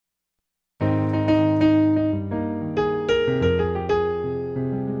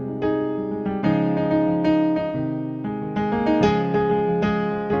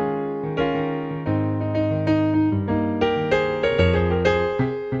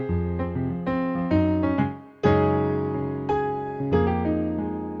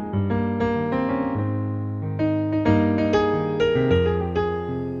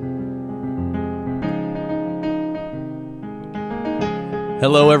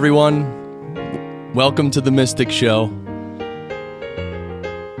Hello, everyone. Welcome to The Mystic Show.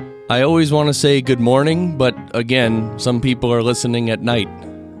 I always want to say good morning, but again, some people are listening at night.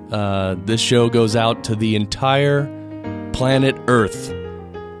 This show goes out to the entire planet Earth.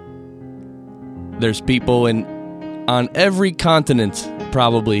 There's people on every continent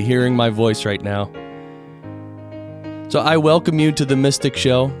probably hearing my voice right now. So I welcome you to The Mystic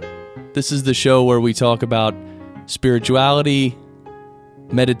Show. This is the show where we talk about spirituality,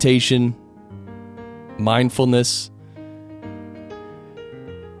 meditation, mindfulness,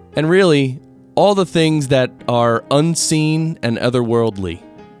 and really all the things that are unseen and otherworldly.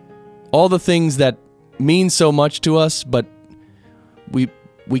 All the things that mean so much to us, but we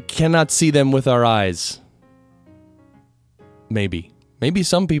cannot see them with our eyes. Maybe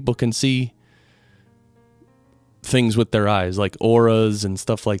some people can see things with their eyes, like auras and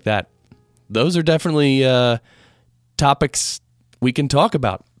stuff like that. Those are definitely topics we can talk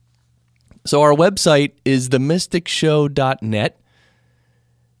about. So our website is themysticshow.net,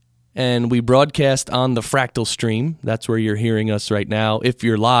 and we broadcast on the Fractal Stream. That's where you're hearing us right now, if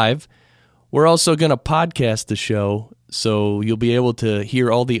you're live. We're also going to podcast the show, so you'll be able to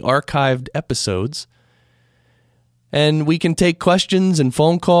hear all the archived episodes. And we can take questions and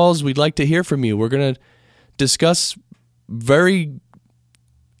phone calls. We'd like to hear from you. We're going to discuss very,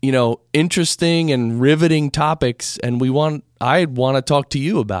 interesting and riveting topics, and I want to talk to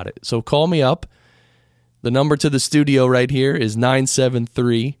you about it. So call me up. The number to the studio right here is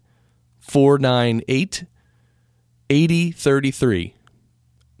 973-498-8033.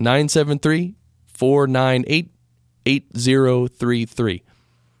 973-498-8033.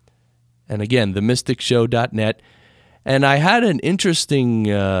 And again, themysticshow.net. And I had an interesting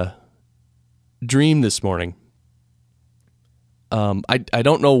dream this morning. I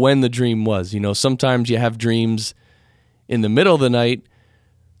don't know when the dream was. Sometimes you have dreams in the middle of the night.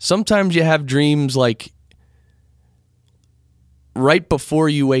 Sometimes you have dreams like right before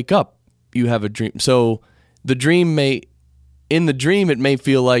you wake up, you have a dream. So the dream it may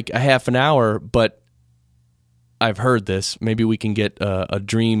feel like a half an hour, but I've heard this. Maybe we can get a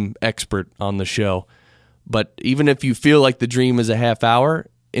dream expert on the show. But even if you feel like the dream is a half hour,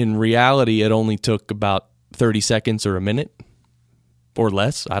 in reality, it only took about 30 seconds or a minute or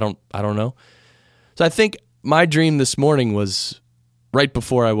less. I don't know. So I think my dream this morning was right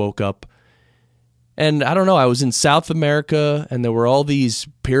before I woke up. And I don't know, I was in South America and there were all these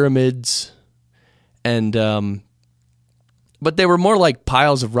pyramids, and but they were more like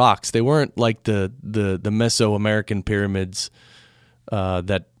piles of rocks. They weren't like the Mesoamerican pyramids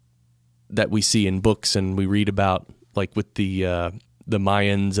that we see in books and we read about, like with the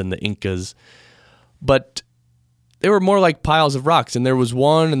Mayans and the Incas. But they were more like piles of rocks, and there was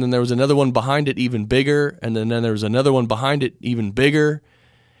one, and then there was another one behind it even bigger, and then there was another one behind it even bigger,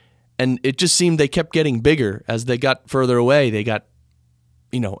 and it just seemed they kept getting bigger as they got further away. They got,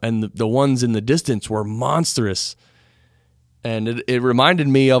 and the ones in the distance were monstrous, and it reminded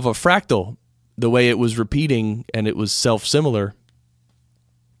me of a fractal, the way it was repeating, and it was self-similar.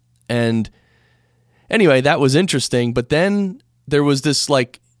 And anyway, that was interesting, but then there was this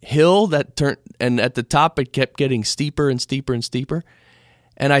like hill that turned, and at the top it kept getting steeper and steeper and steeper.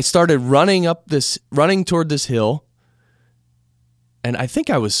 And I started running toward this hill, and I think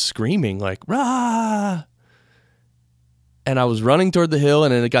I was screaming like, "Rah!" And I was running toward the hill,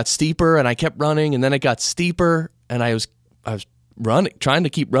 and then it got steeper, and I kept running, and then it got steeper, and I was running, trying to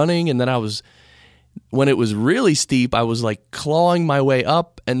keep running, and then when it was really steep, I was like clawing my way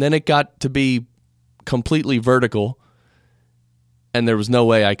up, and then it got to be completely vertical, and there was no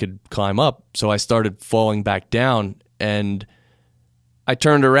way I could climb up. So I started falling back down, and I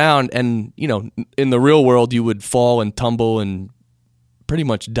turned around, and, in the real world, you would fall and tumble and pretty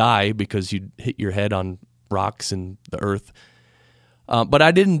much die because you'd hit your head on rocks and the earth. But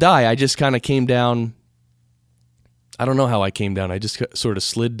I didn't die. I just kind of came down. I don't know how I came down. I just sort of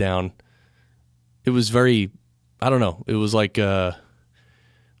slid down. It was very, I don't know. It was like, it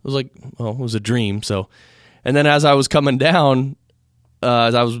was a dream. So, and then as I was coming down,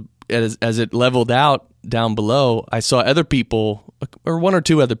 as it leveled out down below, I saw other people, or one or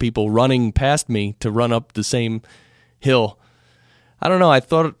two other people, running past me to run up the same hill. I don't know. I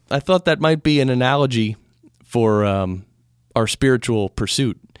thought that might be an analogy for our spiritual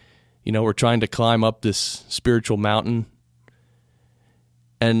pursuit. We're trying to climb up this spiritual mountain,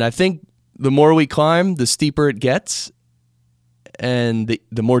 and I think the more we climb, the steeper it gets, and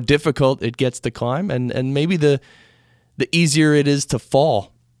the more difficult it gets to climb, and maybe the easier it is to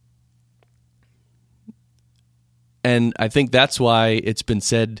fall. And I think that's why it's been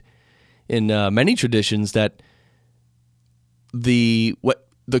said in many traditions that the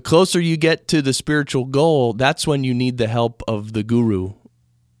closer you get to the spiritual goal, that's when you need the help of the guru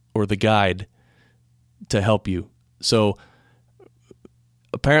or the guide to help you. So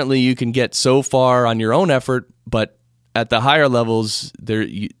apparently you can get so far on your own effort, but at the higher levels,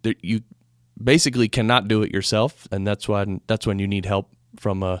 you basically cannot do it yourself, and that's when you need help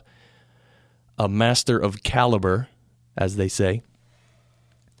from a master of caliber, as they say.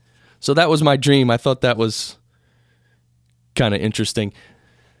 So that was my dream. I thought that was kind of interesting.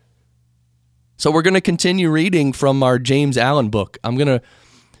 So we're going to continue reading from our James Allen book.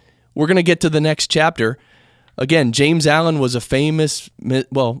 We're going to get to the next chapter. Again, James Allen was a famous,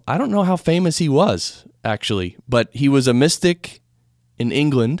 well, I don't know how famous he was, actually, but he was a mystic in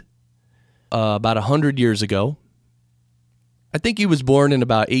England about 100 years ago. I think he was born in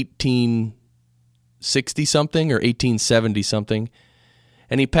about 1860-something or 1870-something,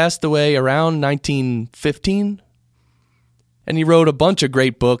 and he passed away around 1915, and he wrote a bunch of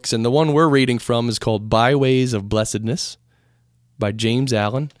great books, and the one we're reading from is called Byways of Blessedness by James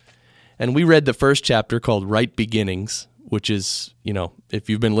Allen. And we read the first chapter called Right Beginnings, which is, if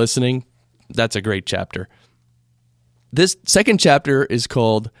you've been listening, that's a great chapter. This second chapter is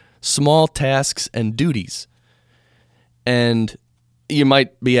called Small Tasks and Duties. And you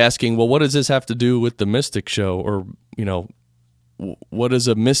might be asking, well, what does this have to do with the mystic show? Or, what does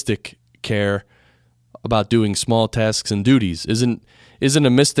a mystic care about doing small tasks and duties? Isn't a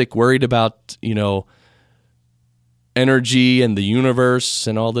mystic worried about, energy and the universe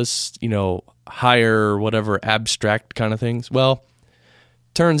and all this, higher, whatever, abstract kind of things? Well,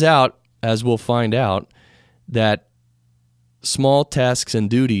 turns out, as we'll find out, that small tasks and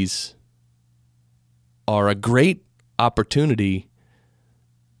duties are a great opportunity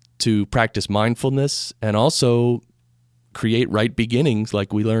to practice mindfulness and also create right beginnings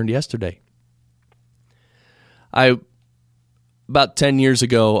like we learned yesterday. About 10 years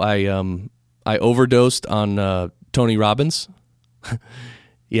ago, I overdosed on Tony Robbins.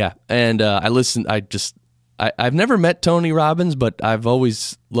 Yeah, and I've never met Tony Robbins, but I've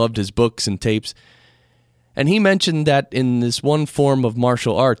always loved his books and tapes. And he mentioned that in this one form of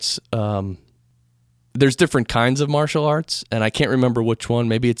martial arts, there's different kinds of martial arts, and I can't remember which one.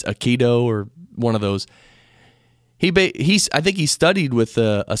 Maybe it's Aikido or one of those. I think he studied with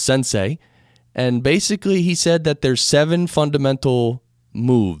a sensei, and basically he said that there's 7 fundamental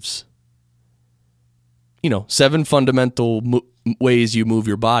moves. 7 fundamental ways you move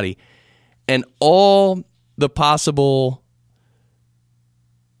your body. And all the possible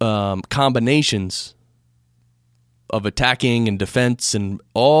combinations of attacking and defense and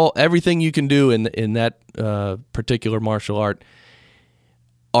everything you can do in that particular martial art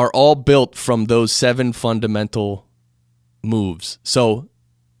are all built from those 7 fundamental moves. So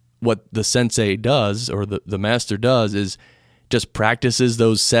what the sensei does, or the master does, is just practices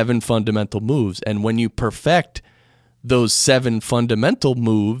those 7 fundamental moves. And when you perfect those 7 fundamental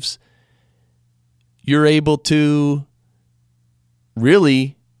moves, you're able to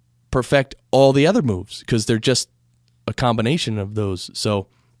really perfect all the other moves because they're just a combination of those. So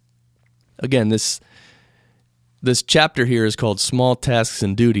again, this chapter here is called Small Tasks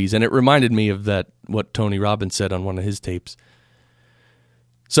and Duties, and it reminded me of what Tony Robbins said on one of his tapes.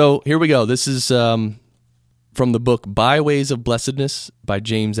 So here we go. This is from the book Byways of Blessedness by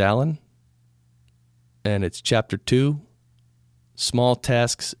James Allen, and it's Chapter 2, Small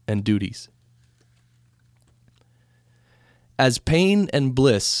Tasks and Duties. As pain and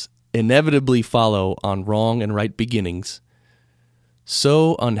bliss inevitably follow on wrong and right beginnings,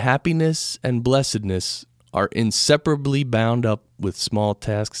 so unhappiness and blessedness are inseparably bound up with small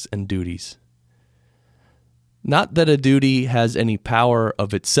tasks and duties. Not that a duty has any power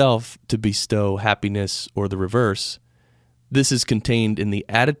of itself to bestow happiness or the reverse. This is contained in the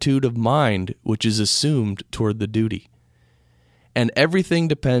attitude of mind which is assumed toward the duty. And everything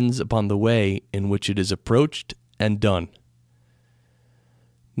depends upon the way in which it is approached and done.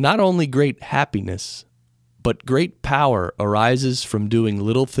 Not only great happiness, but great power arises from doing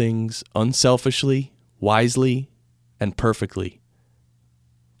little things unselfishly, wisely, and perfectly.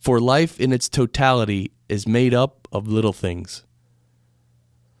 For life in its totality is made up of little things.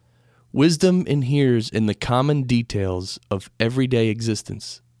 Wisdom inheres in the common details of everyday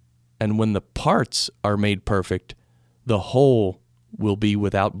existence, and when the parts are made perfect, the whole will be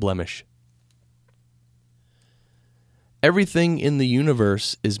without blemish. Everything in the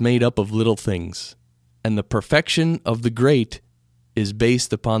universe is made up of little things, and the perfection of the great is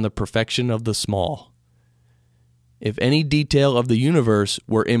based upon the perfection of the small. If any detail of the universe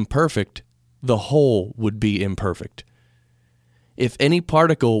were imperfect, the whole would be imperfect. If any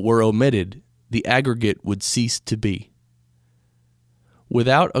particle were omitted, the aggregate would cease to be.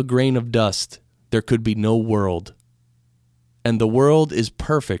 Without a grain of dust, there could be no world. And the world is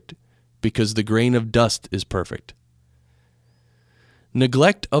perfect because the grain of dust is perfect.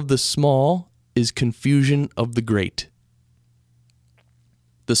 Neglect of the small is confusion of the great.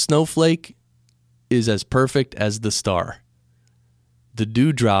 The snowflake is as perfect as the star. The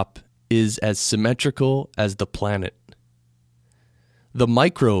dewdrop is as symmetrical as the planet. The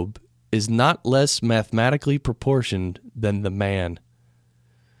microbe is not less mathematically proportioned than the man.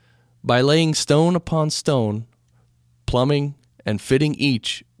 By laying stone upon stone, plumbing and fitting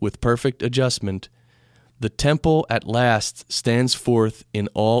each with perfect adjustment, the temple at last stands forth in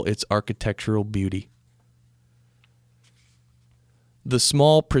all its architectural beauty. The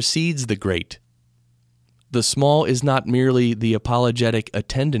small precedes the great. The small is not merely the apologetic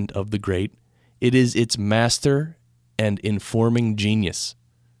attendant of the great, it is its master and informing genius.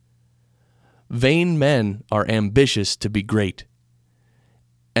 Vain men are ambitious to be great,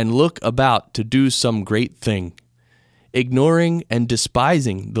 and look about to do some great thing, ignoring and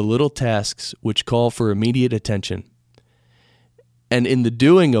despising the little tasks which call for immediate attention, and in the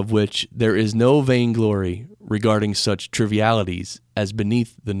doing of which there is no vainglory regarding such trivialities as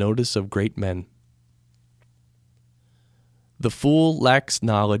beneath the notice of great men. The fool lacks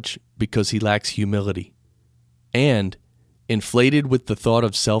knowledge because he lacks humility, and, inflated with the thought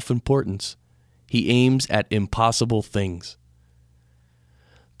of self-importance, he aims at impossible things.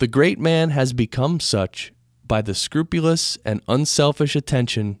 The great man has become such by the scrupulous and unselfish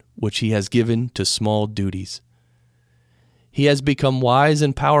attention which he has given to small duties. He has become wise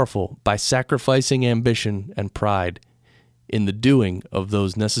and powerful by sacrificing ambition and pride in the doing of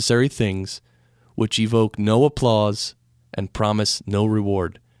those necessary things which evoke no applause and promise no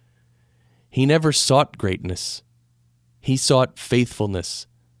reward. He never sought greatness. He sought faithfulness,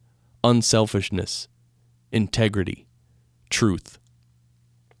 unselfishness, integrity, truth.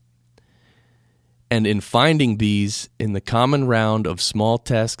 And in finding these in the common round of small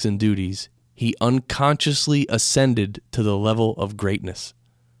tasks and duties, he unconsciously ascended to the level of greatness.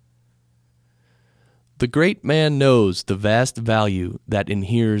 The great man knows the vast value that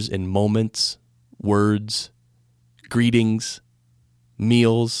inheres in moments, words, greetings,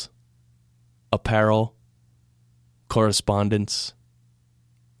 meals, apparel, correspondence,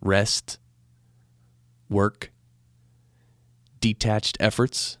 rest, work, detached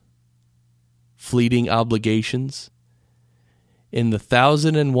efforts, fleeting obligations, in the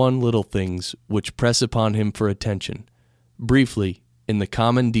 1,001 little things which press upon him for attention, briefly, in the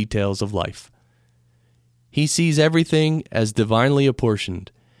common details of life. He sees everything as divinely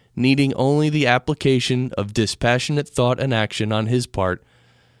apportioned, needing only the application of dispassionate thought and action on his part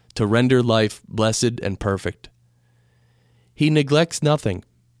to render life blessed and perfect. He neglects nothing,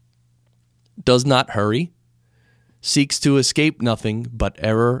 does not hurry, seeks to escape nothing but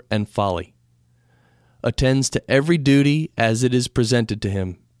error and folly, attends to every duty as it is presented to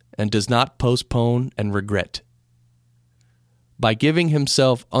him, and does not postpone and regret. By giving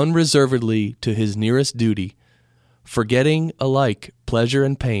himself unreservedly to his nearest duty, forgetting alike pleasure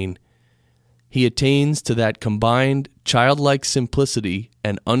and pain, he attains to that combined childlike simplicity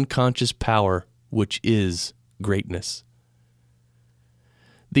and unconscious power which is greatness.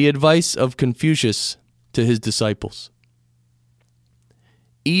 The advice of Confucius to his disciples: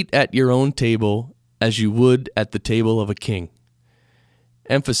 eat at your own table as you would at the table of a king,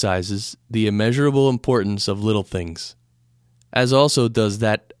 emphasizes the immeasurable importance of little things, as also does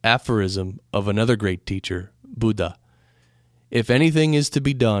that aphorism of another great teacher, Buddha: if anything is to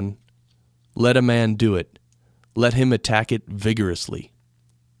be done, let a man do it, let him attack it vigorously.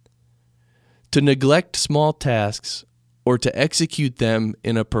 To neglect small tasks, or to execute them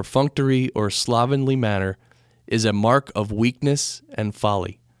in a perfunctory or slovenly manner, is a mark of weakness and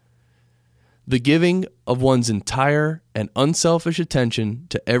folly. The giving of one's entire and unselfish attention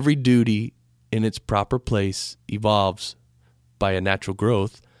to every duty in its proper place evolves, by a natural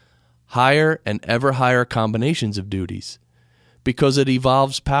growth, higher and ever higher combinations of duties, because it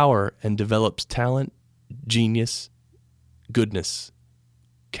evolves power and develops talent, genius, goodness,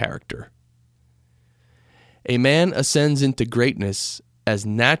 character. A man ascends into greatness as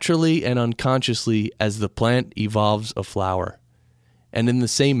naturally and unconsciously as the plant evolves a flower, and in the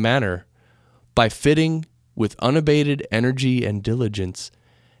same manner, by fitting, with unabated energy and diligence,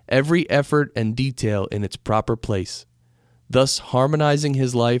 every effort and detail in its proper place, thus harmonizing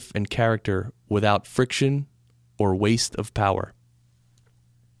his life and character without friction or waste of power.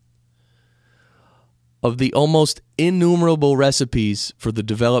 Of the almost innumerable recipes for the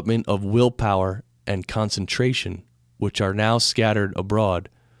development of willpower and concentration which are now scattered abroad,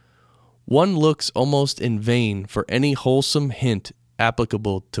 one looks almost in vain for any wholesome hint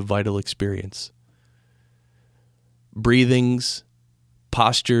applicable to vital experience. Breathings,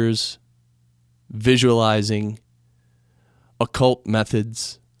 postures, visualizing, occult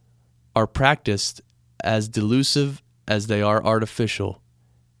methods are practiced as delusive as they are artificial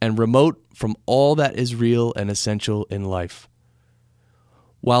and remote from all that is real and essential in life.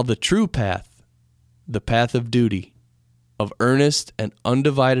 While the true path, the path of duty, of earnest and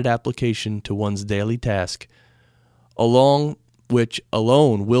undivided application to one's daily task, along which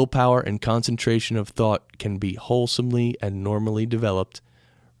alone willpower and concentration of thought can be wholesomely and normally developed,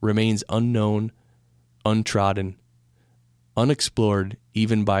 remains unknown, untrodden, unexplored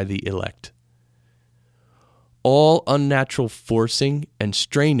even by the elect. All unnatural forcing and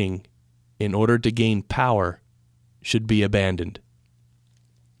straining in order to gain power should be abandoned.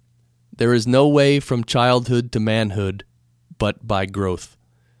 There is no way from childhood to manhood but by growth.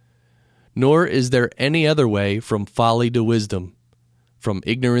 Nor is there any other way from folly to wisdom, from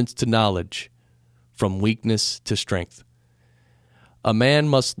ignorance to knowledge, from weakness to strength. A man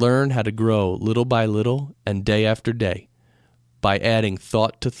must learn how to grow little by little and day after day, by adding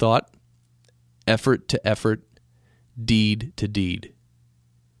thought to thought, effort to effort, deed to deed.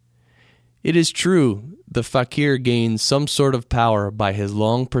 It is true, the fakir gains some sort of power by his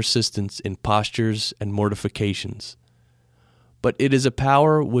long persistence in postures and mortifications. But it is a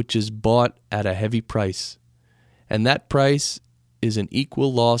power which is bought at a heavy price, and that price is an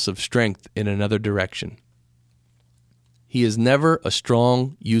equal loss of strength in another direction. He is never a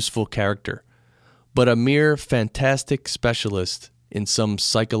strong, useful character, but a mere fantastic specialist in some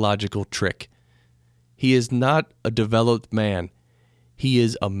psychological trick. He is not a developed man. He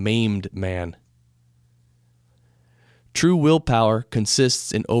is a maimed man. True willpower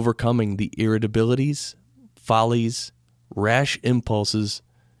consists in overcoming the irritabilities, follies, rash impulses,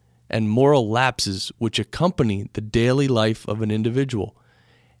 and moral lapses which accompany the daily life of an individual,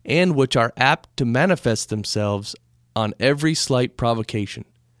 and which are apt to manifest themselves on every slight provocation.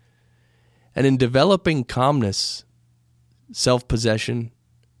 And in developing calmness, self-possession,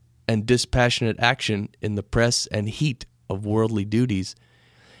 and dispassionate action in the press and heat of worldly duties,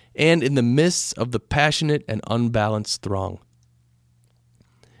 and in the midst of the passionate and unbalanced throng.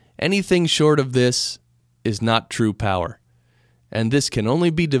 Anything short of this is not true power, and this can only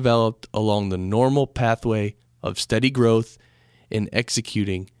be developed along the normal pathway of steady growth in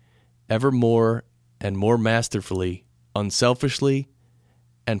executing ever more and more masterfully, unselfishly,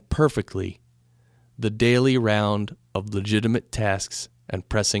 and perfectly the daily round of legitimate tasks and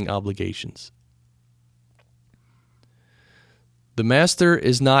pressing obligations. The master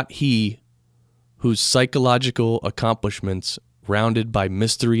is not he whose psychological accomplishments, rounded by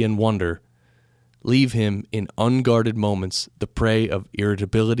mystery and wonder, leave him in unguarded moments the prey of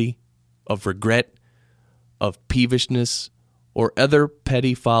irritability, of regret, of peevishness, or other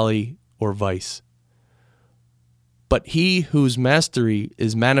petty folly or vice. But he whose mastery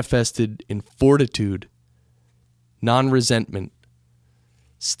is manifested in fortitude, non-resentment,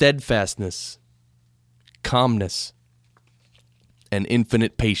 steadfastness, calmness, and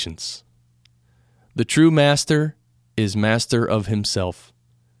infinite patience. The true master is master of himself.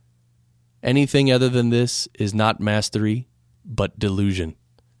 Anything other than this is not mastery, but delusion.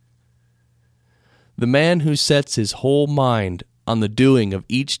 The man who sets his whole mind on the doing of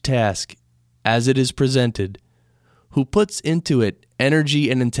each task as it is presented, who puts into it energy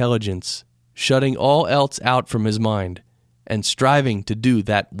and intelligence, shutting all else out from his mind, and striving to do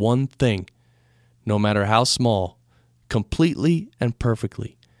that one thing, no matter how small, completely and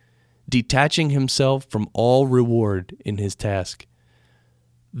perfectly, detaching himself from all reward in his task,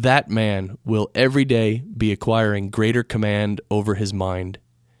 that man will every day be acquiring greater command over his mind,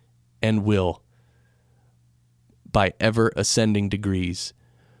 and will, by ever ascending degrees,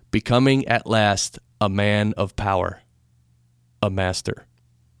 becoming at last a man of power, a master.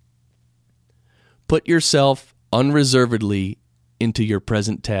 Put yourself unreservedly into your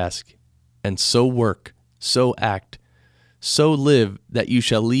present task, and so work, so act, so live that you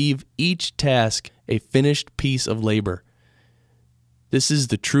shall leave each task a finished piece of labor. This is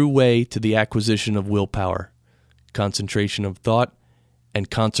the true way to the acquisition of willpower, concentration of thought, and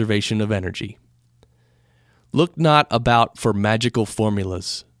conservation of energy. Look not about for magical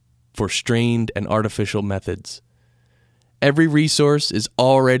formulas, for strained and artificial methods. Every resource is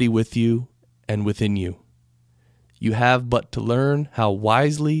already with you and within you. You have but to learn how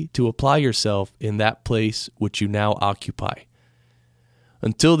wisely to apply yourself in that place which you now occupy.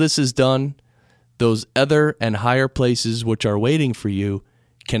 Until this is done, those other and higher places which are waiting for you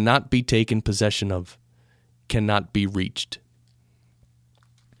cannot be taken possession of, cannot be reached.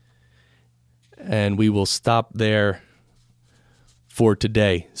 And we will stop there for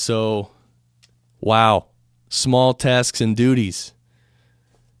today. So, wow, small tasks and duties.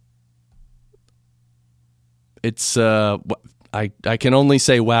 It's I can only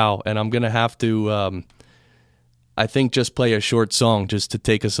say wow, and I'm gonna have to I think just play a short song just to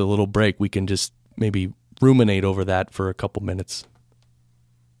take us a little break. We can just maybe ruminate over that for a couple minutes.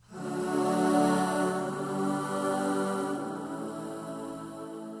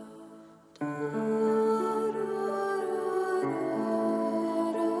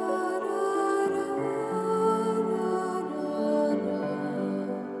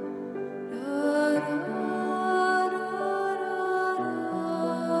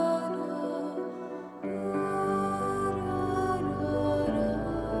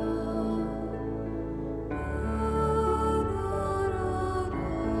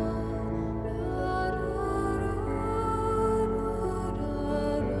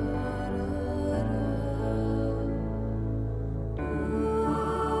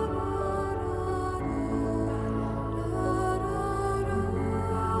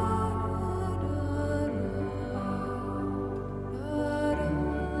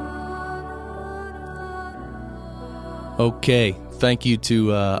 Okay, thank you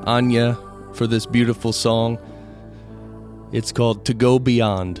to Anya for this beautiful song. It's called To Go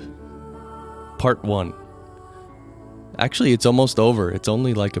Beyond, Part 1. Actually, it's almost over. It's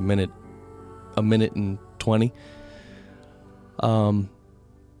only like a minute and 20.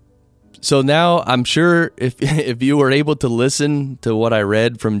 So now I'm sure if you were able to listen to what I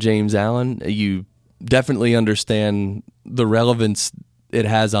read from James Allen, you definitely understand the relevance it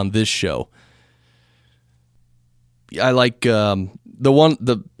has on this show. I like I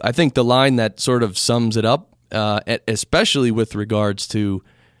think the line that sort of sums it up, especially with regards to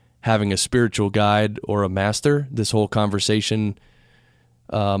having a spiritual guide or a master. This whole conversation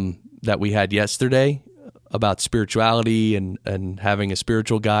that we had yesterday about spirituality and having a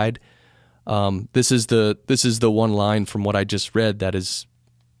spiritual guide. This is the one line from what I just read that is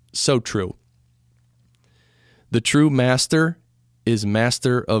so true. The true master is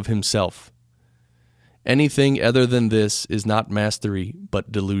master of himself. Anything other than this is not mastery,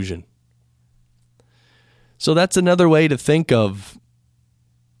 but delusion. So that's another way to think of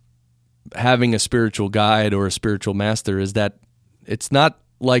having a spiritual guide or a spiritual master, is that it's not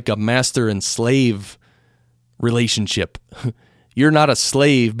like a master and slave relationship. You're not a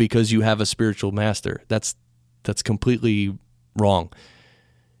slave because you have a spiritual master. That's completely wrong.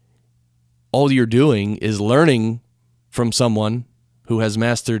 All you're doing is learning from someone who has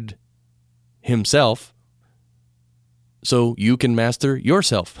mastered himself so you can master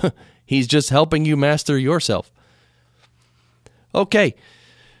yourself. He's just helping you master yourself. Okay,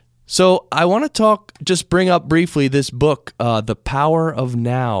 so I want to just bring up briefly this book, The Power of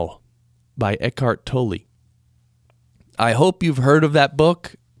Now by Eckhart Tolle. I hope you've heard of that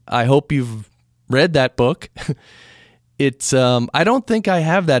book. I hope you've read that book. It's I don't think I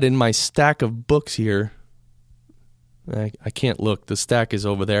have that in my stack of books here. I can't look. The stack is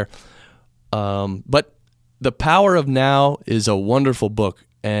over there. But The Power of Now is a wonderful book,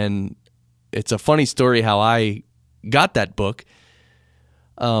 and it's a funny story how I got that book.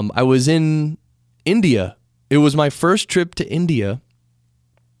 I was in India. It was my first trip to India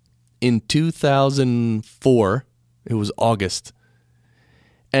in 2004. It was August.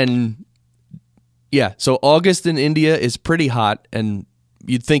 And yeah, so August in India is pretty hot, and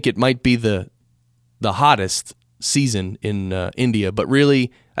you'd think it might be the hottest season in India, but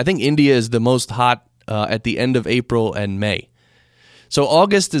really, I think India is the most hot at the end of April and May. So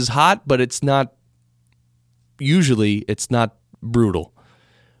August is hot, but it's not brutal.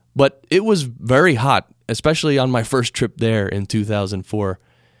 But it was very hot, especially on my first trip there in 2004.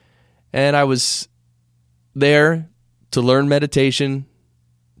 And I was there to learn meditation,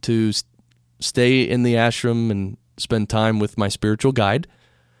 to stay in the ashram and spend time with my spiritual guide.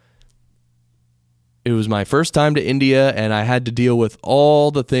 It was my first time to India, and I had to deal with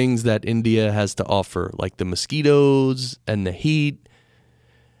all the things that India has to offer, like the mosquitoes and the heat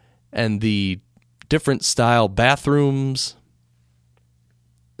and the different style bathrooms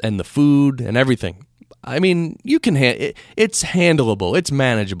and the food and everything. I mean, you can it's handleable, it's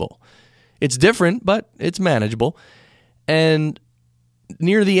manageable. It's different, but it's manageable. And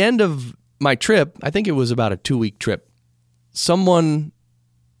near the end of my trip, I think it was about a 2-week trip,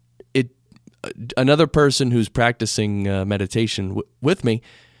 another person who's practicing meditation with me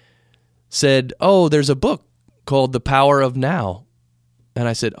said, "Oh, there's a book called The Power of Now." And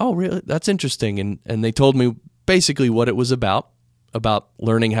I said, "Oh, really? That's interesting." And they told me basically what it was about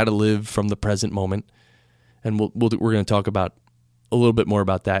learning how to live from the present moment. And we're going to talk about a little bit more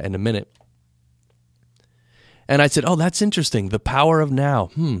about that in a minute. And I said, oh, that's interesting. The Power of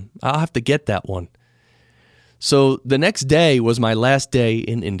Now. I'll have to get that one. So the next day was my last day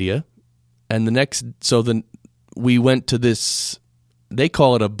in India. And we went to this, they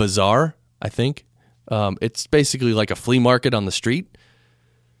call it a bazaar, I think. It's basically like a flea market on the street.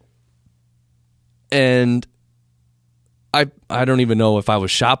 And I don't even know if I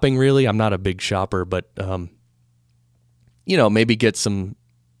was shopping really. I'm not a big shopper, but, maybe get some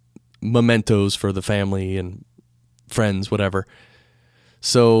mementos for the family and friends, whatever.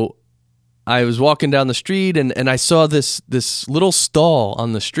 So I was walking down the street and I saw this little stall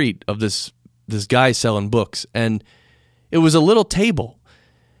on the street of this guy selling books. And it was a little table.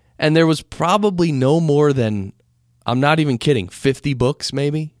 And there was probably no more than, I'm not even kidding, 50 books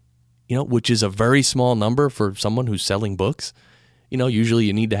maybe, which is a very small number for someone who's selling books. Usually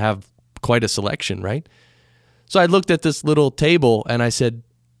you need to have quite a selection, right? So I looked at this little table and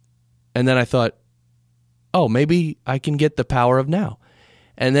then I thought, oh, maybe I can get The Power of Now.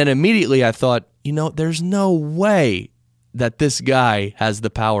 And then immediately I thought, there's no way that this guy has the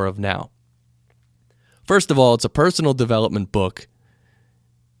power of now. First of all, it's a personal development book,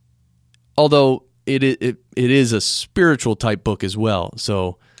 although it is a spiritual type book as well.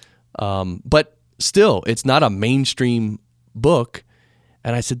 So, but still, it's not a mainstream book.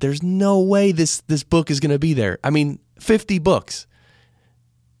 And I said, there's no way this book is going to be there. 50 books.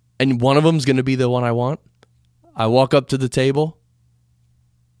 And one of them is going to be the one I want. I walk up to the table,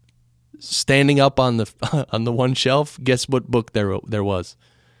 standing up on the one shelf. Guess what book there was?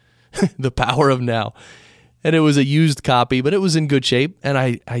 The Power of Now. And it was a used copy, but it was in good shape.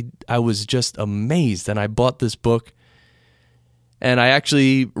 And I was just amazed. And I bought this book. And I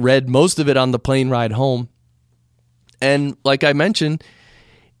actually read most of it on the plane ride home. And like I mentioned,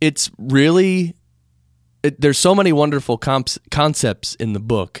 it's really, there's so many wonderful concepts in the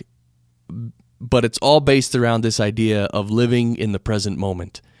book, but it's all based around this idea of living in the present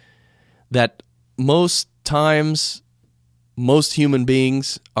moment. That most times, most human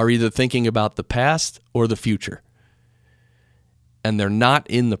beings are either thinking about the past or the future, and they're not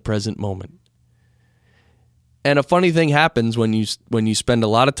in the present moment. And a funny thing happens when you spend a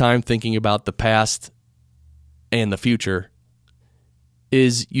lot of time thinking about the past and the future,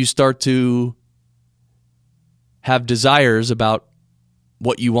 is you start to have desires about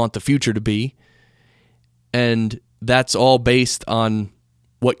what you want the future to be, and that's all based on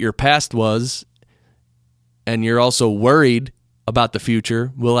what your past was, and you're also worried about the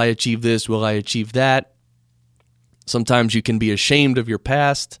future. Will I achieve this? Will I achieve that? Sometimes you can be ashamed of your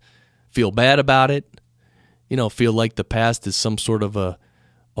past, feel bad about it, feel like the past is some sort of a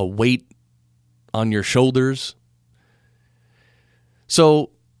weight on your shoulders.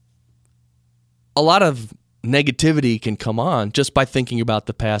 So a lot of negativity can come on just by thinking about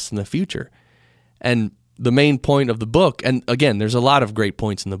the past and the future. And the main point of the book, and again, there's a lot of great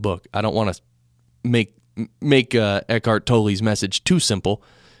points in the book. I don't want to make Eckhart Tolle's message too simple,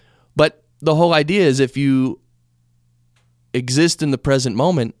 but the whole idea is if you exist in the present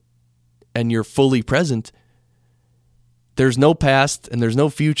moment and you're fully present, there's no past and there's no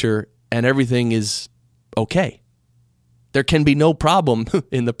future, and everything is okay. There can be no problem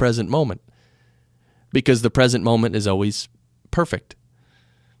in the present moment because the present moment is always perfect.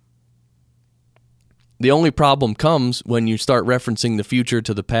 The only problem comes when you start referencing the future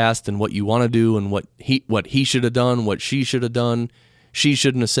to the past and what you want to do and what he should have done, what she should have done. She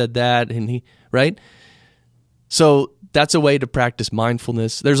shouldn't have said that, and he, right? So that's a way to practice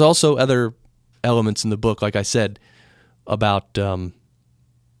mindfulness. There's also other elements in the book, like I said, about the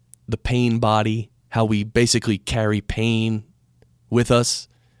pain body, how we basically carry pain with us.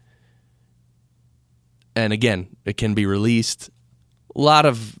 And again, it can be released. A lot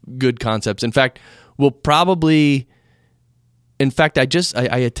of good concepts. In fact, I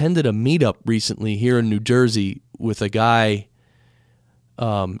attended a meetup recently here in New Jersey with a guy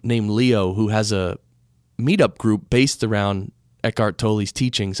named Leo who has a meetup group based around Eckhart Tolle's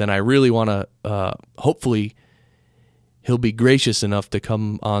teachings. And I really want to, hopefully, he'll be gracious enough to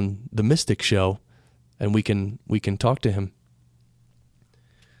come on the Mystic Show and we can talk to him.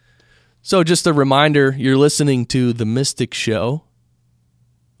 So just a reminder, you're listening to The Mystic Show.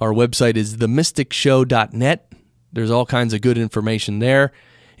 Our website is themysticshow.net. There's all kinds of good information there,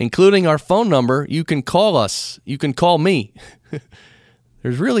 including our phone number. You can call us. You can call me.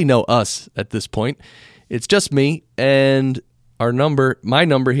 There's really no us at this point. It's just me, and my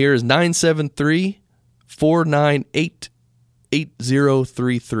number here is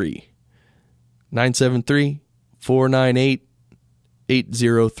 973-498-8033.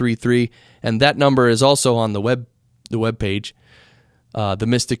 973-498-8033. And that number is also on the web page,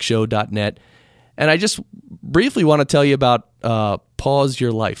 themysticshow.net. And I just briefly want to tell you about Pause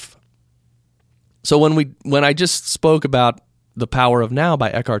Your Life. So when I just spoke about The Power of Now by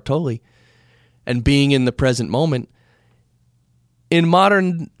Eckhart Tolle and being in the present moment, in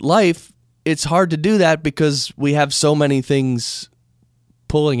modern life, it's hard to do that because we have so many things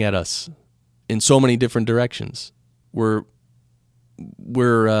pulling at us in so many different directions. We're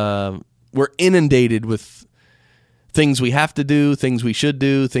inundated with things we have to do, things we should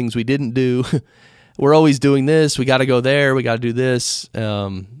do, things we didn't do. We're always doing this. We got to go there. We got to do this.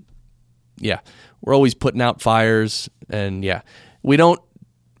 We're always putting out fires, and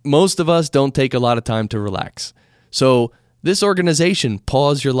most of us don't take a lot of time to relax. So this organization,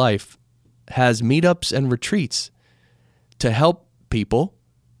 Pause Your Life, has meetups and retreats to help people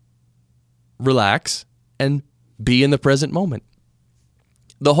relax and be in the present moment.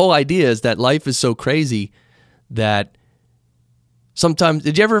 The whole idea is that life is so crazy that sometimes,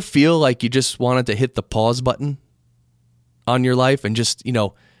 did you ever feel like you just wanted to hit the pause button on your life and just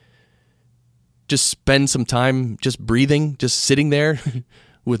spend some time just breathing, just sitting there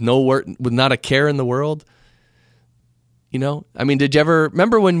with not a care in the world? Did you ever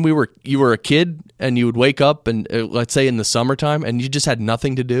remember when you were a kid and you would wake up and let's say in the summertime and you just had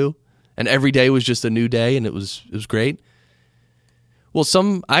nothing to do and every day was just a new day and it was great? Well,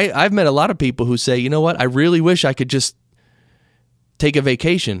 I've met a lot of people who say, you know what, I really wish I could just take a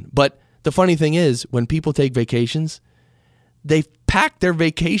vacation. But the funny thing is, when people take vacations, they pack their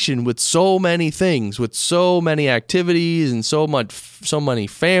vacation with so many things, with so many activities and so many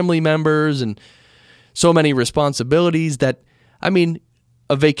family members and so many responsibilities that, a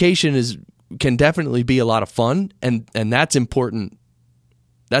vacation can definitely be a lot of fun, and that's important.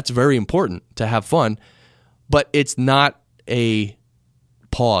 That's very important to have fun, but it's not a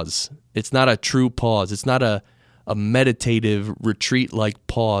pause. It's not a true pause. It's not a meditative retreat-like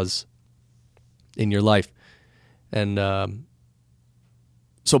pause in your life. And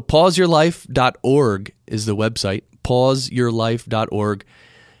so pauseyourlife.org is the website, pauseyourlife.org.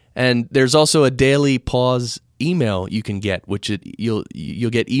 And there's also a daily pause email you can get, which you'll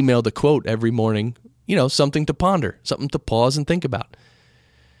get emailed a quote every morning, something to ponder, something to pause and think about.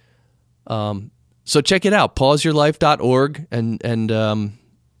 So check it out, pauseyourlife.org, and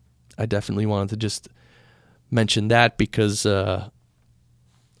I definitely wanted to just mention that because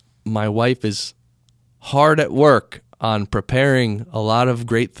my wife is hard at work on preparing a lot of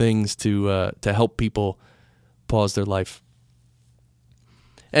great things to help people pause their life.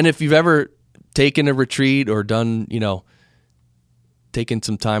 And if you've ever taken a retreat or done, taken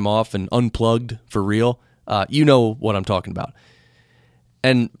some time off and unplugged for real, you know what I'm talking about.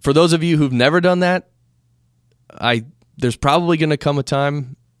 And for those of you who've never done that, there's probably going to come a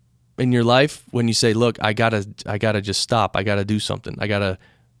time in your life when you say, look, I gotta just stop. I gotta do something. I gotta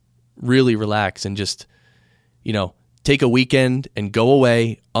really relax and just, take a weekend and go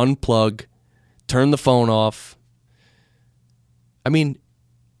away, unplug, turn the phone off. I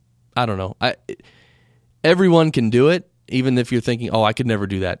don't know. Everyone can do it, even if you're thinking, oh, I could never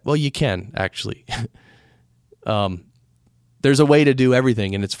do that. Well, you can, actually. There's a way to do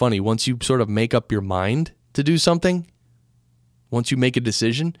everything, and it's funny. Once you sort of make up your mind to do something, once you make a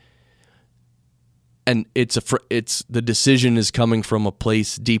decision, and the decision is coming from a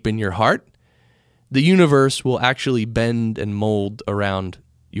place deep in your heart, the universe will actually bend and mold around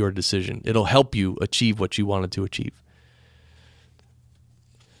your decision. It'll help you achieve what you wanted to achieve.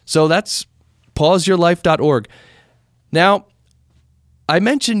 So that's pauseyourlife.org. Now, I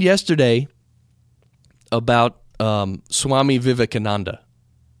mentioned yesterday about Swami Vivekananda.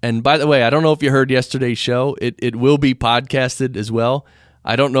 And by the way, I don't know if you heard yesterday's show. It will be podcasted as well.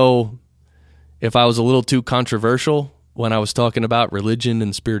 I don't know if I was a little too controversial when I was talking about religion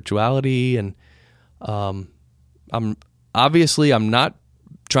and spirituality. And I'm not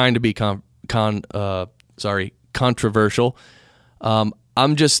trying to be controversial.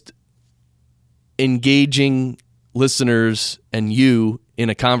 I'm just engaging listeners and you in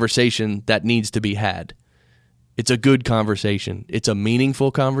a conversation that needs to be had. It's a good conversation. It's a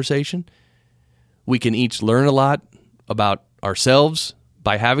meaningful conversation. We can each learn a lot about ourselves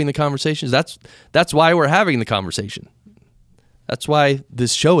by having the conversations. That's why we're having the conversation. That's why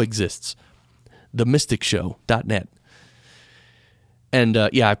this show exists. TheMysticShow.net. And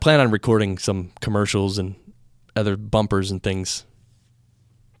I plan on recording some commercials and other bumpers and things.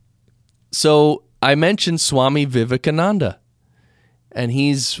 So I mentioned Swami Vivekananda, and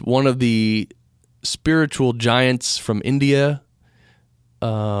he's one of the spiritual giants from India.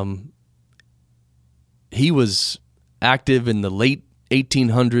 He was active in the late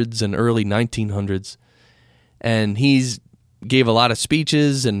 1800s and early 1900s, and he's gave a lot of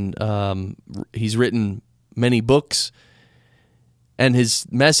speeches, and he's written many books, and his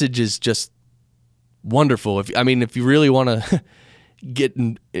message is just wonderful. If you really want to get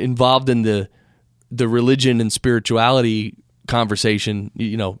involved in the religion and spirituality conversation,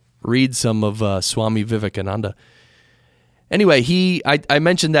 read some of Swami Vivekananda. Anyway, I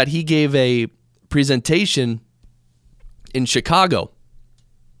mentioned that he gave a presentation in Chicago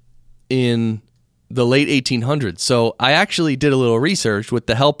in the late 1800s. So I actually did a little research with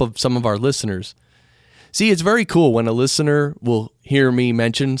the help of some of our listeners. See, it's very cool when a listener will hear me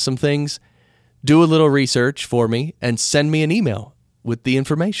mention some things, do a little research for me, and send me an email with the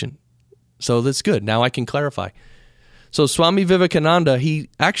information. So that's good. Now I can clarify. So Swami Vivekananda, he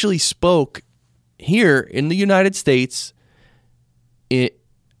actually spoke here in the United States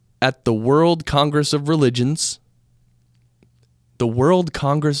at the World Congress of Religions. The World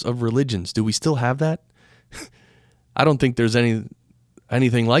Congress of Religions. Do we still have that? I don't think there's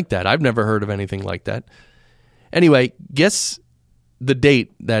anything like that. I've never heard of anything like that. Anyway, guess the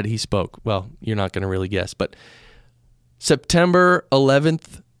date that he spoke. Well, you're not going to really guess, but September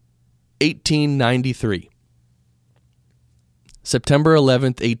 11th, 1893. September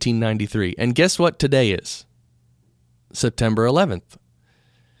 11th, 1893. And guess what today is? September 11th.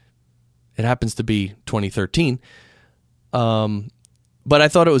 It happens to be 2013. But I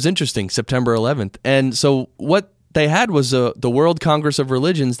thought it was interesting, September 11th. And so what they had was the World Congress of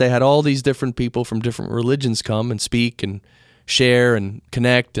Religions. They had all these different people from different religions come and speak and share and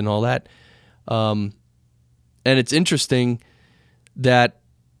connect and all that. And it's interesting that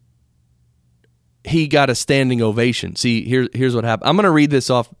he got a standing ovation. See, here's what happened. I'm going to read this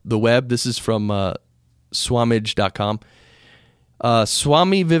off the web. This is from swamij.com.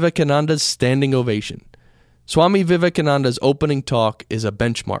 Swami Vivekananda's standing ovation. Swami Vivekananda's opening talk is a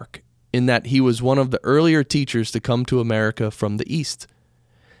benchmark in that he was one of the earlier teachers to come to America from the East,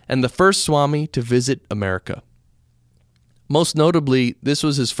 and the first Swami to visit America. Most notably, this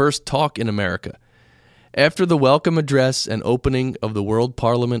was his first talk in America. After the welcome address and opening of the World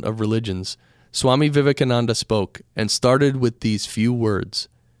Parliament of Religions, Swami Vivekananda spoke and started with these few words: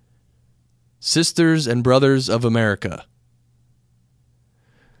 "Sisters and brothers of America."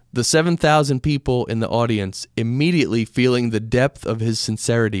 The 7,000 people in the audience, immediately feeling the depth of his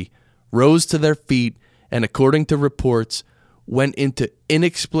sincerity, rose to their feet and, according to reports, went into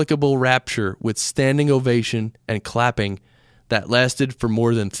inexplicable rapture with standing ovation and clapping that lasted for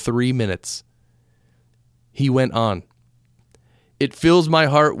more than 3 minutes. He went on, "It fills my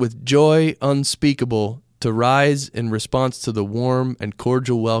heart with joy unspeakable to rise in response to the warm and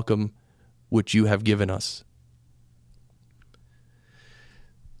cordial welcome which you have given us."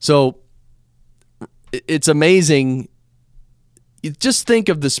 So it's amazing. Just think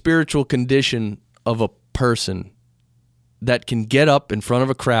of the spiritual condition of a person that can get up in front of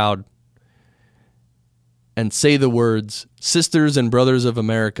a crowd and say the words, "Sisters and brothers of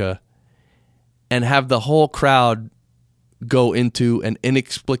America," and have the whole crowd go into an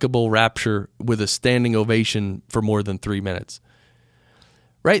inexplicable rapture with a standing ovation for more than 3 minutes.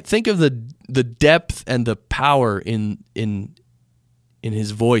 Right? Think of the depth and the power in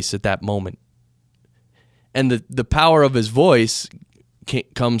his voice at that moment. And the power of his voice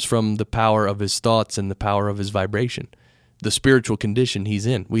comes from the power of his thoughts and the power of his vibration, the spiritual condition he's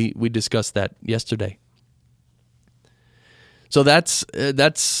in. We discussed that yesterday. So that's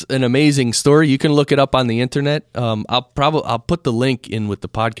an amazing story. You can look it up on the internet. I'll put the link in with the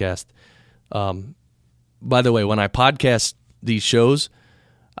podcast. By the way, when I podcast these shows,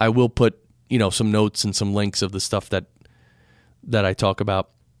 I will put some notes and some links of the stuff that I talk about.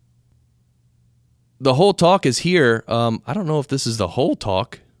 The whole talk is here. I don't know if this is the whole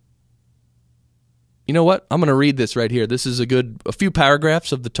talk. You know what? I'm going to read this right here. This is a few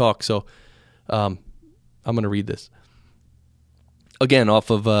paragraphs of the talk. So I'm going to read this. Again, off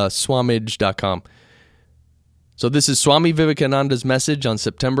of swamij.com. So this is Swami Vivekananda's message on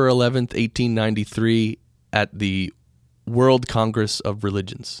September 11th, 1893 at the World Congress of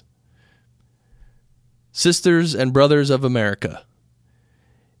Religions. Sisters and brothers of America,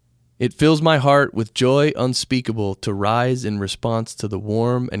 it fills my heart with joy unspeakable to rise in response to the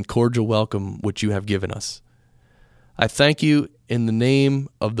warm and cordial welcome which you have given us. I thank you in the name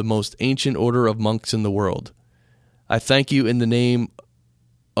of the most ancient order of monks in the world. I thank you in the name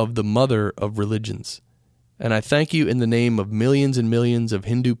of the mother of religions. And I thank you in the name of millions and millions of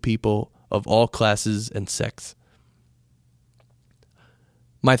Hindu people of all classes and sects.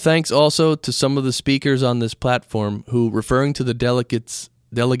 My thanks also to some of the speakers on this platform who, referring to the delegates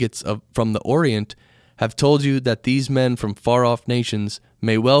from the Orient, have told you that these men from far-off nations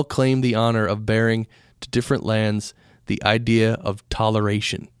may well claim the honor of bearing to different lands the idea of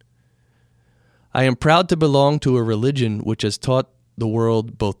toleration. I am proud to belong to a religion which has taught the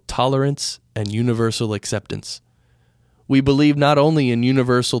world both tolerance and universal acceptance. We believe not only in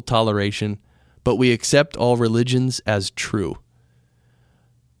universal toleration, but we accept all religions as true.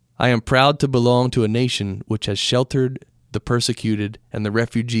 I am proud to belong to a nation which has sheltered the persecuted and the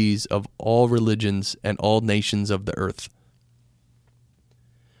refugees of all religions and all nations of the earth.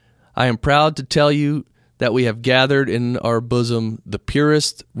 I am proud to tell you that we have gathered in our bosom the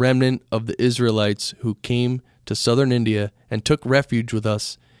purest remnant of the Israelites who came to southern India and took refuge with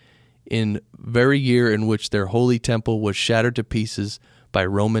us in very year in which their holy temple was shattered to pieces by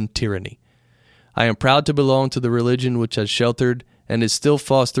Roman tyranny. I am proud to belong to the religion which has sheltered and is still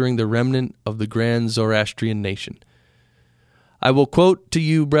fostering the remnant of the grand Zoroastrian nation. I will quote to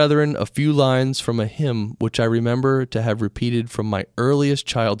you, brethren, a few lines from a hymn which I remember to have repeated from my earliest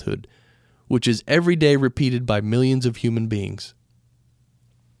childhood, which is every day repeated by millions of human beings.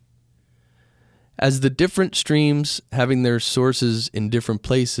 As the different streams, having their sources in different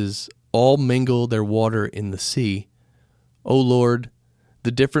places, all mingle their water in the sea, O Lord,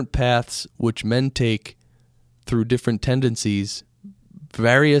 the different paths which men take through different tendencies,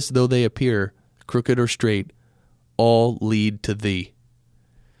 various though they appear, crooked or straight, all lead to Thee.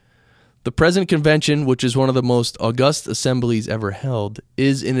 The present convention, which is one of the most august assemblies ever held,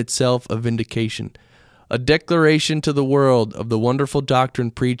 is in itself a vindication, a declaration to the world of the wonderful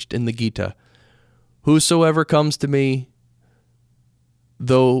doctrine preached in the Gita. Whosoever comes to me,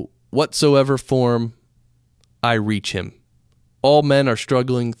 though whatsoever form, I reach him. All men are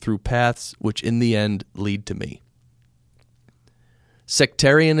struggling through paths which in the end lead to me.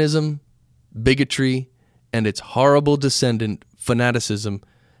 Sectarianism, bigotry, and its horrible descendant, fanaticism,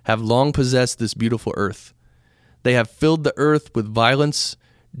 have long possessed this beautiful earth. They have filled the earth with violence,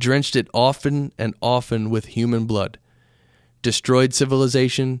 drenched it often and often with human blood, destroyed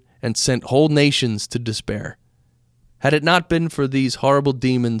civilization, and sent whole nations to despair. Had it not been for these horrible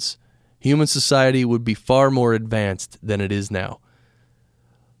demons, human society would be far more advanced than it is now.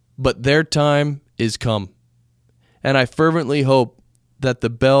 But their time is come, and I fervently hope that the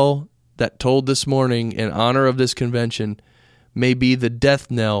bell that tolled this morning in honor of this convention may be the death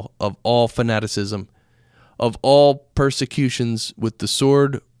knell of all fanaticism, of all persecutions with the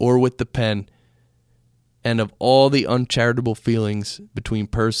sword or with the pen, and of all the uncharitable feelings between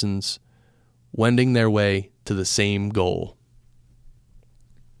persons wending their way to the same goal.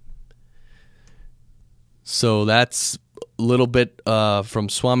 So that's a little bit from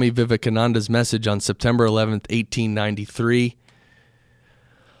Swami Vivekananda's message on September 11th, 1893.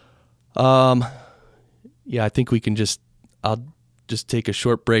 Yeah, I think I'll just take a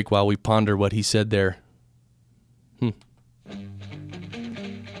short break while we ponder what he said there.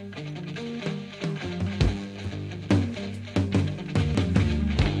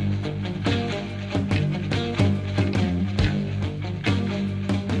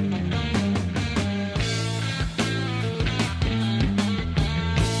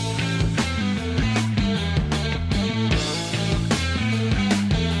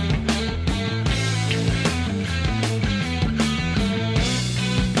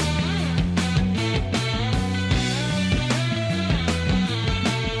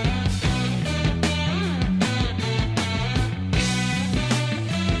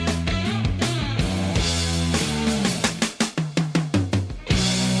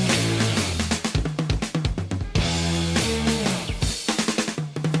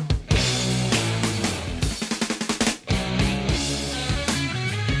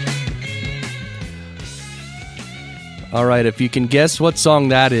 All right, if you can guess what song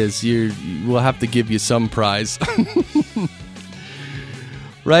that is, we'll have to give you some prize.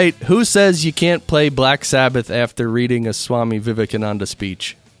 Right? Who says you can't play Black Sabbath after reading a Swami Vivekananda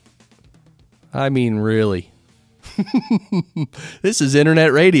speech? I mean, really. This is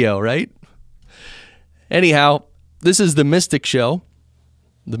internet radio, right? Anyhow, this is The Mystic Show,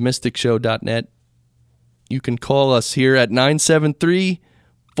 themysticshow.net. You can call us here at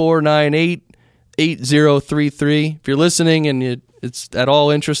 973-498-8033. If you're listening and it's at all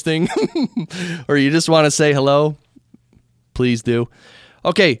interesting or you just want to say hello, please do.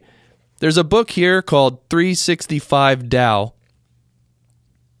 Okay, there's a book here called 365 Tao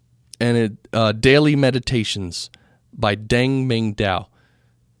and Daily Meditations by Deng Ming Dao.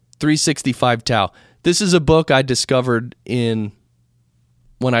 365 Tao. This is a book I discovered when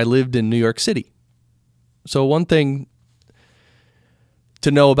I lived in New York City. So one thing to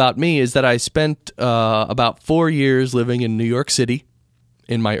know about me is that I spent about 4 years living in New York City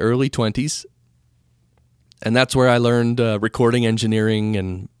in my early 20s. And that's where I learned recording engineering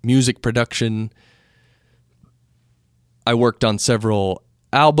and music production. I worked on several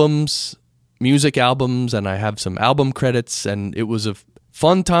albums, music albums, and I have some album credits, and it was a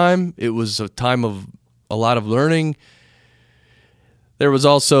fun time. It was a time of a lot of learning. There was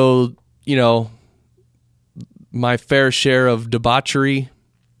also, my fair share of debauchery.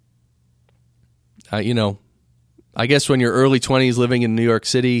 I guess when you're early 20s living in New York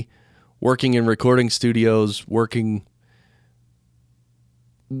City, working in recording studios, working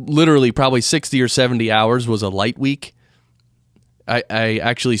literally probably 60 or 70 hours was a light week. I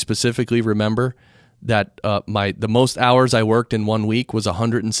actually specifically remember that the most hours I worked in 1 week was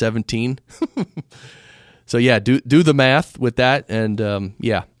 117. So yeah, do the math with that, and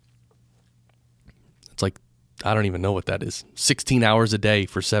yeah, it's like, I don't even know what that is. 16 hours a day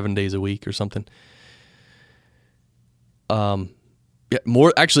for 7 days a week or something. Yeah,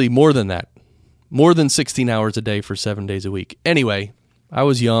 more than that. More than 16 hours a day for 7 days a week. Anyway, I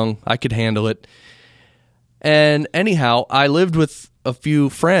was young. I could handle it. And anyhow, I lived with a few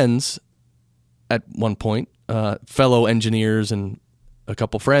friends at one point, fellow engineers and a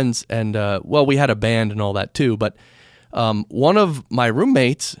couple friends. And, we had a band and all that too. But one of my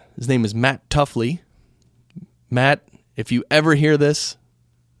roommates, his name is Matt Tuffley. Matt, if you ever hear this,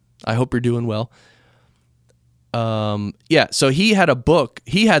 I hope you're doing well. So he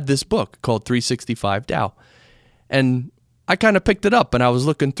had this book called 365 Tao, and I kind of picked it up and I was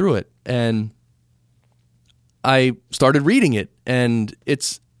looking through it and I started reading it, and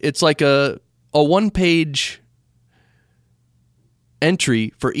it's like a 1-page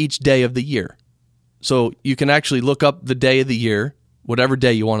entry for each day of the year. So you can actually look up the day of the year, whatever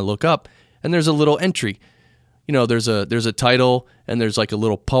day you want to look up, and there's a little entry. There's a title, and there's like a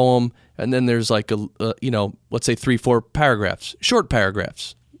little poem, and then there's like let's say 3-4 paragraphs, short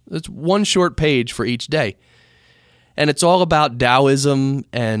paragraphs. It's one short page for each day. And it's all about Taoism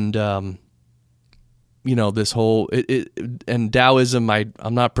and, this whole, and Taoism,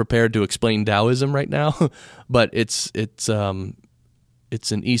 I'm not prepared to explain Taoism right now, but it's an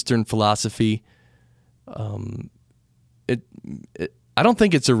Eastern philosophy. I don't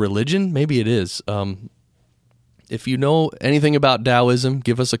think it's a religion. Maybe it is. If you know anything about Taoism,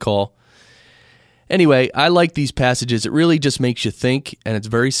 give us a call. Anyway, I like these passages. It really just makes you think, and it's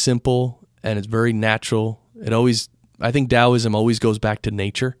very simple, and it's very natural. I think Taoism always goes back to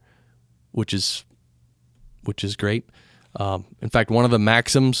nature, which is great. In fact, one of the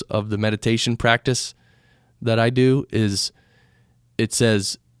maxims of the meditation practice that I do is, it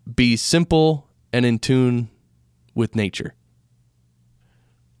says, be simple and in tune with nature.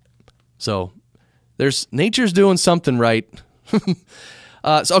 So nature's doing something right.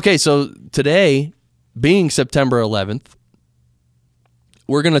 So today, being September 11th,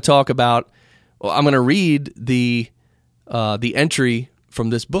 we're going to talk about, I'm going to read the entry from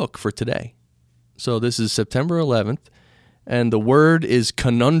this book for today. So this is September 11th, and the word is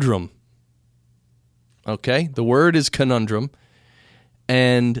conundrum. Okay? The word is conundrum,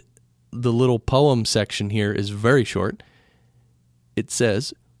 and the little poem section here is very short. It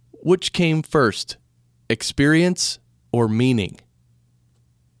says, which came first, experience or meaning?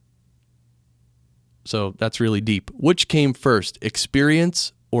 So that's really deep. Which came first,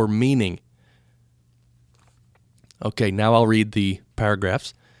 experience or meaning? Okay, now I'll read the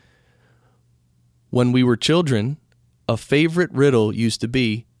paragraphs. When we were children, a favorite riddle used to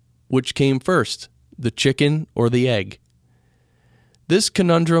be, which came first, the chicken or the egg? This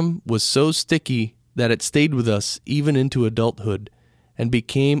conundrum was so sticky that it stayed with us even into adulthood and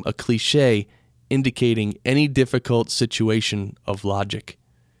became a cliché indicating any difficult situation of logic.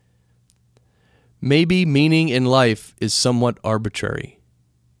 Maybe meaning in life is somewhat arbitrary.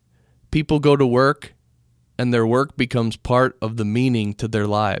 People go to work, and their work becomes part of the meaning to their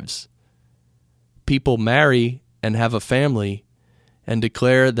lives. People marry and have a family and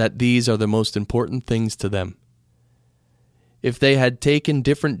declare that these are the most important things to them. If they had taken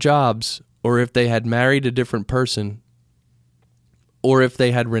different jobs, or if they had married a different person, or if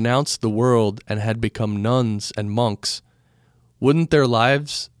they had renounced the world and had become nuns and monks, wouldn't their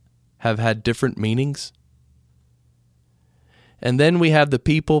lives have had different meanings? And then we have the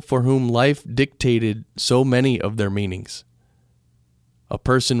people for whom life dictated so many of their meanings. A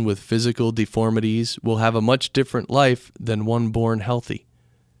person with physical deformities will have a much different life than one born healthy.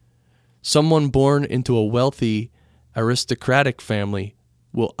 Someone born into a wealthy, aristocratic family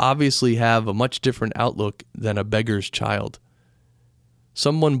will obviously have a much different outlook than a beggar's child.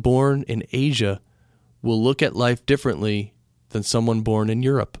 Someone born in Asia will look at life differently than someone born in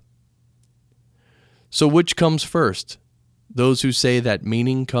Europe. So which comes first? Those who say that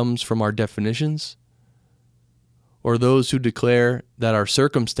meaning comes from our definitions, or those who declare that our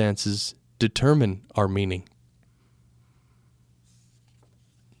circumstances determine our meaning?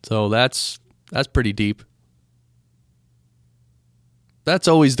 So that's pretty deep. That's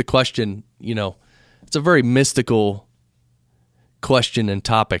always the question, it's a very mystical question and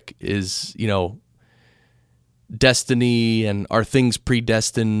topic is, destiny and are things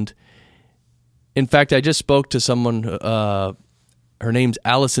predestined? In fact, I just spoke to someone, her name's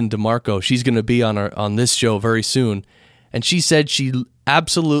Allison DeMarco. She's going to be on this show very soon. And she said she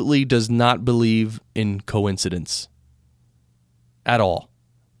absolutely does not believe in coincidence at all.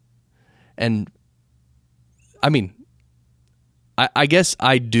 And I mean, I guess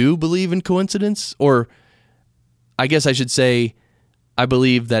I do believe in coincidence, or I guess I should say I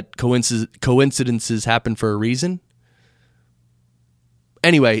believe that coincidences happen for a reason.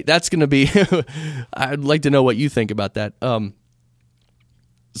 Anyway, that's going to be, I'd like to know what you think about that.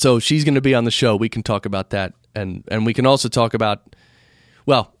 So she's going to be on the show. We can talk about that. And we can also talk about,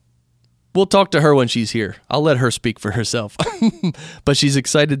 well, we'll talk to her when she's here. I'll let her speak for herself. But she's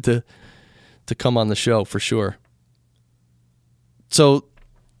excited to come on the show for sure. So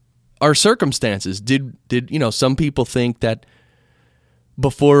our circumstances, did some people think that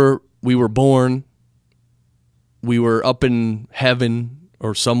before we were born, we were up in heaven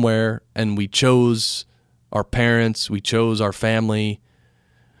or somewhere, and we chose our parents, we chose our family,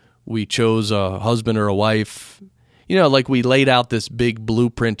 we chose a husband or a wife. Like we laid out this big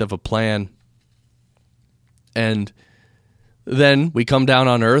blueprint of a plan, and then we come down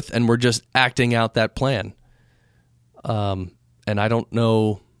on earth and we're just acting out that plan. And I don't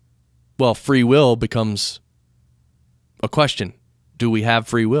know, well, free will becomes a question. Do we have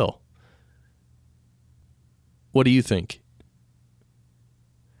free will? What do you think?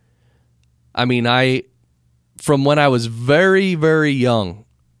 I mean, from when I was very, very young,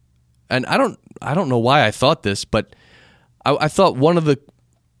 and I don't know why I thought this, but I thought one of the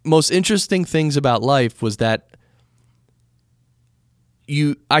most interesting things about life was that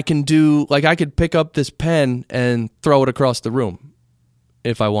I could pick up this pen and throw it across the room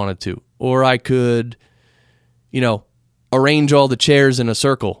if I wanted to, or I could, arrange all the chairs in a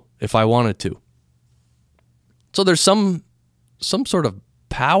circle if I wanted to. So there's some sort of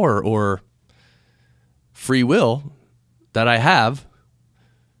power or free will that I have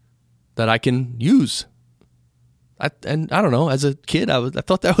that I can use. And I don't know, as a kid, I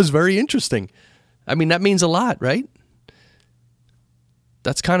thought that was very interesting. I mean, that means a lot, right?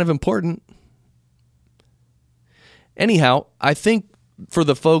 That's kind of important. Anyhow, I think for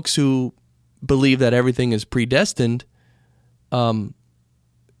the folks who believe that everything is predestined,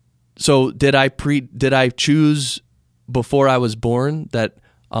 so did I choose before I was born that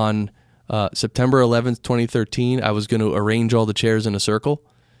on September 11th, 2013, I was going to arrange all the chairs in a circle?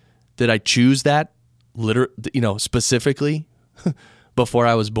 Did I choose that specifically before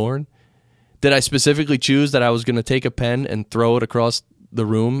I was born? Did I specifically choose that I was going to take a pen and throw it across the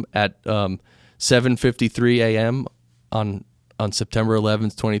room at 7:53 a.m. on September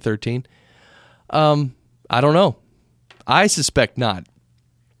 11th, 2013? I don't know. I suspect not.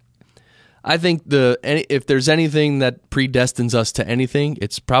 I think if there's anything that predestines us to anything,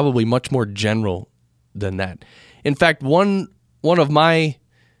 it's probably much more general than that. In fact, one of my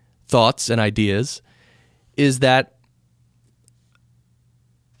thoughts and ideas is that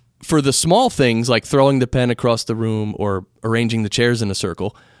for the small things like throwing the pen across the room or arranging the chairs in a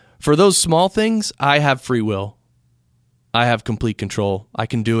circle, for those small things, I have free will. I have complete control. I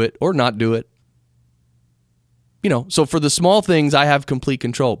can do it or not do it. So for the small things, I have complete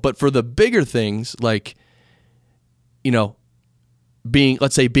control. But for the bigger things, like,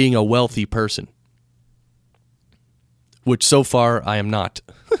 let's say being a wealthy person, which so far I am not.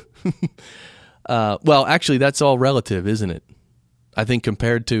 Well, actually, that's all relative, isn't it? I think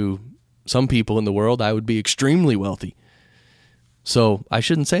compared to some people in the world, I would be extremely wealthy. So I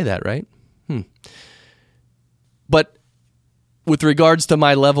shouldn't say that, right? But with regards to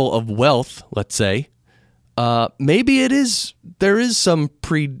my level of wealth, let's say, maybe there is some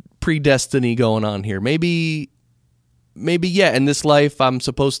predestiny going on here. Maybe, yeah, in this life I'm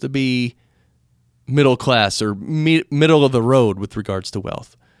supposed to be middle class or middle of the road with regards to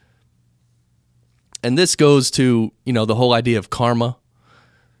wealth. And this goes to, the whole idea of karma,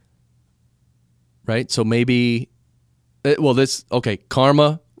 right? So maybe,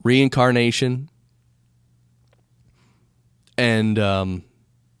 karma, reincarnation, and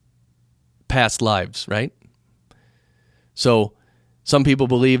past lives, right? So some people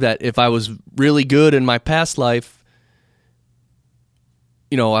believe that if I was really good in my past life,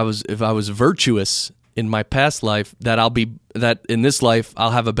 if I was virtuous in my past life, that in this life I'll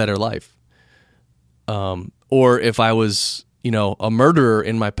have a better life. Or if I was, a murderer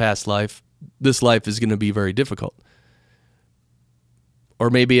in my past life, this life is going to be very difficult. Or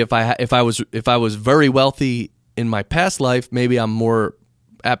maybe if I was very wealthy in my past life, maybe I'm more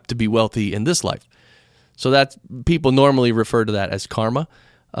apt to be wealthy in this life. So that people normally refer to that as karma.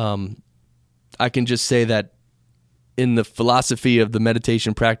 I can just say that in the philosophy of the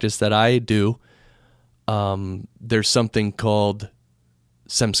meditation practice that I do, there's something called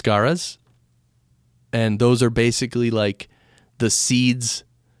samskaras, and those are basically like the seeds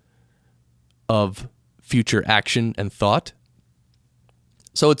of future action and thought.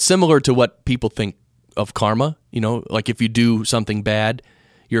 So it's similar to what people think of karma, like if you do something bad,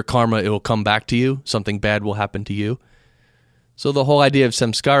 your karma, it will come back to you. Something bad will happen to you. So the whole idea of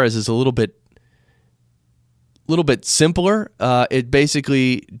samskaras is a little bit simpler. It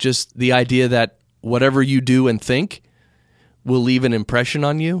basically just the idea that whatever you do and think will leave an impression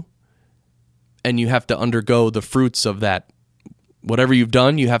on you, and you have to undergo the fruits of that. Whatever you've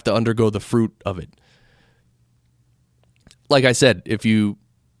done, you have to undergo the fruit of it. Like I said, if you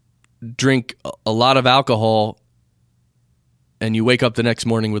drink a lot of alcohol and you wake up the next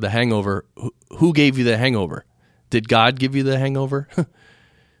morning with a hangover, who gave you the hangover? Did God give you the hangover?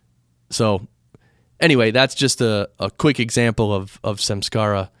 So anyway, that's just a quick example of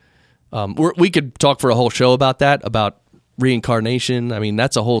samskara. We could talk for a whole show about that, about reincarnation. I mean,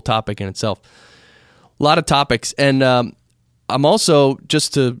 that's a whole topic in itself. A lot of topics. And I'm also,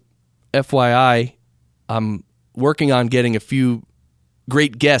 just to FYI, I'm working on getting a few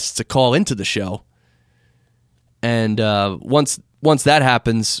great guests to call into the show. And once that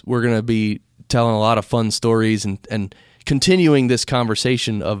happens, we're going to be telling a lot of fun stories and continuing this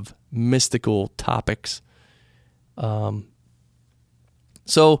conversation of mystical topics.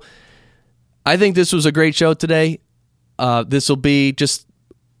 So I think this was a great show today. This will be just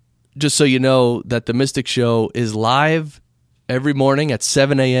so you know that the Mystic Show is live every morning at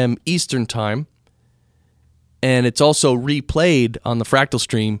 7 a.m. Eastern Time. And it's also replayed on the Fractal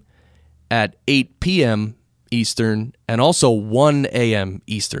Stream at 8 p.m. Eastern and also 1 a.m.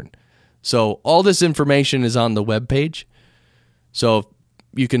 Eastern. So all this information is on the webpage. So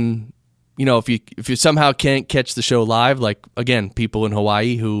you can, if you somehow can't catch the show live, like, again, people in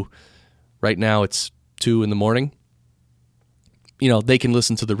Hawaii who right now it's 2 a.m, they can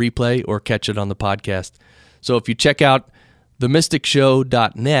listen to the replay or catch it on the podcast. So if you check out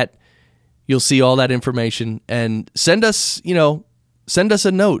themysticshow.net, you'll see all that information, and send us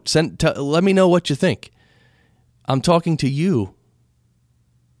a note. Let me know what you think. I'm talking to you,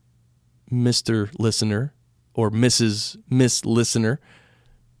 Mr. Listener, or Miss Listener.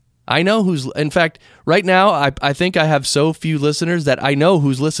 I know in fact, right now, I think I have so few listeners that I know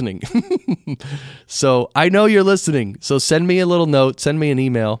who's listening. So I know you're listening. So send me a little note, send me an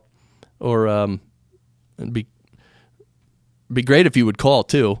email, or it'd be great if you would call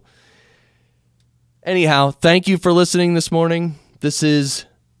too. Anyhow, thank you for listening this morning. This is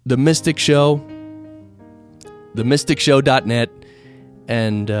The Mystic Show, themysticshow.net,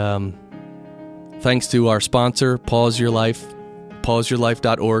 and thanks to our sponsor, Pause Your Life,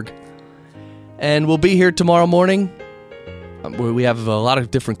 pauseyourlife.org. And we'll be here tomorrow morning, where we have a lot of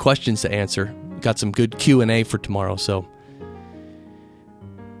different questions to answer. We've got some good Q&A for tomorrow. So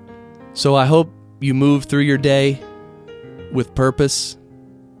I hope you move through your day with purpose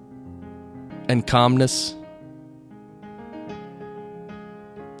and calmness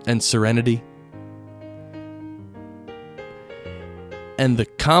and serenity and the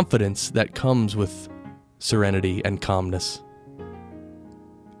confidence that comes with serenity and calmness.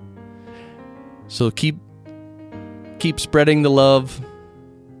 So keep spreading the love,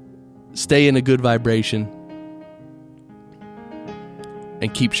 stay in a good vibration,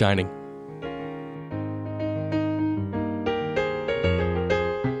 and keep shining.